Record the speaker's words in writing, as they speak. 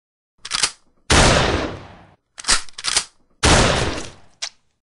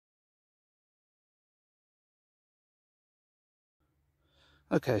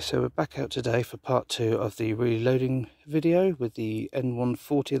Okay, so we're back out today for part 2 of the reloading video with the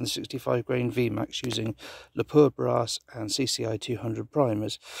N140 and the 65 grain Vmax using Lapua Brass and CCI 200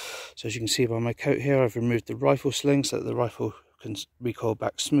 primers. So as you can see by my coat here, I've removed the rifle sling so that the rifle can recoil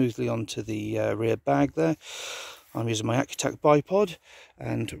back smoothly onto the rear bag there. I'm using my Accutak Bipod,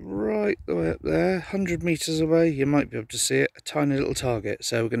 and right the way up there, 100 metres away, you might be able to see it, a tiny little target.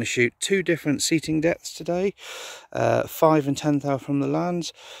 So we're going to shoot 2 different seating depths today, 5 and 10 thou from the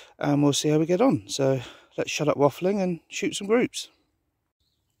lands, and we'll see how we get on. So let's shut up waffling and shoot some groups.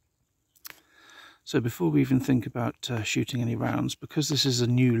 So before we even think about shooting any rounds, because this is a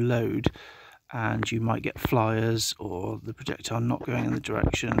new load and you might get flyers or the projectile not going in the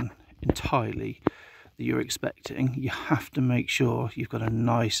direction entirely that you're expecting, you have to make sure you've got a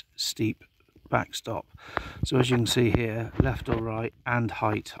nice steep backstop. So as you can see here, left or right and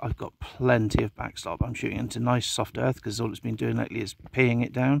height, I've got plenty of backstop. I'm shooting into nice soft earth because all it's been doing lately is peeing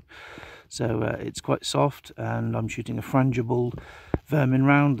it down, so it's quite soft, and I'm shooting a frangible vermin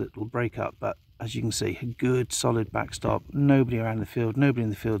round that will break up. But as you can see, a good solid backstop, nobody around the field, nobody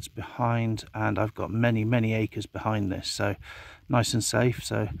in the field's behind, and I've got many acres behind this, so nice and safe.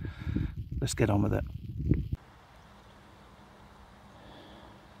 So let's get on with it.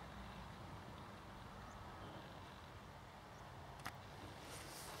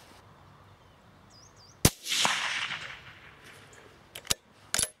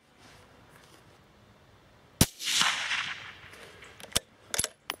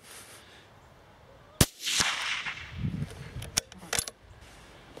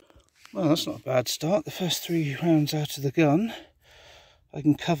 Well, that's not a bad start. The first 3 rounds out of the gun I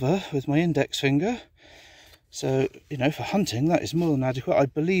can cover with my index finger. So, you know, for hunting, that is more than adequate. I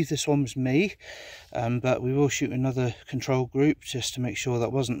believe this one was me, but we will shoot another control group just to make sure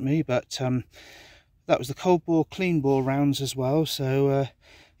that wasn't me. But that was the cold bore, clean bore rounds as well. So,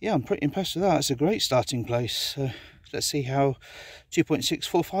 yeah, I'm pretty impressed with that. It's a great starting place. So let's see how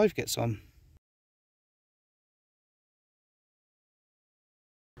 2.645 gets on.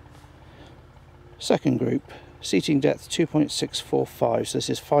 Second group, seating depth 2.645, so this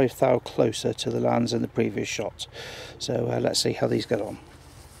is 5 thou closer to the lands than the previous shot. So let's see how these get on.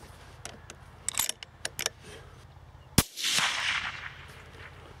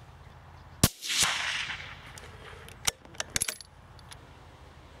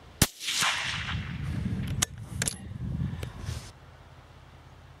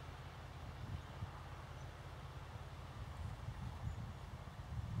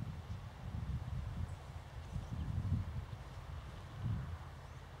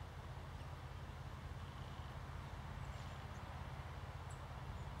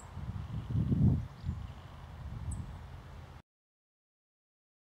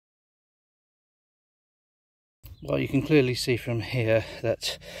 Well, you can clearly see from here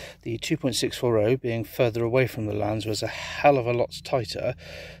that the 2.640 being further away from the lands was a hell of a lot tighter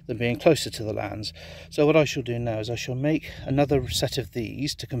than being closer to the lands. So what I shall do now is I shall make another set of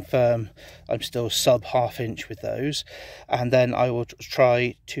these to confirm I'm still sub ½ inch with those, and then I will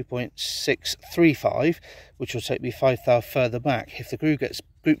try 2.635, which will take me 5 thou further back. If the group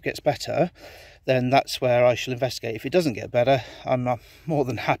gets better, then that's where I shall investigate. If it doesn't get better, I'm more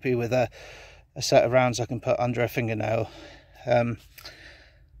than happy with a set of rounds I can put under a fingernail.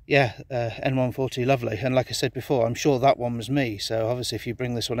 Yeah, N140, lovely. And like I said before, I'm sure that one was me, so obviously if you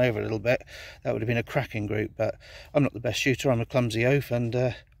bring this one over a little bit, that would have been a cracking group. But I'm not the best shooter, I'm a clumsy oaf,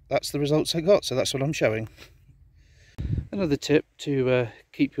 and that's the results I got, so that's what I'm showing. Another tip to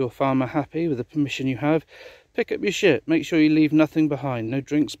keep your farmer happy with the permission you have: pick up your shit, make sure you leave nothing behind, no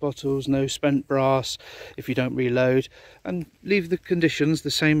drinks bottles, no spent brass if you don't reload, and leave the conditions the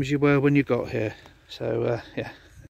same as you were when you got here. So yeah.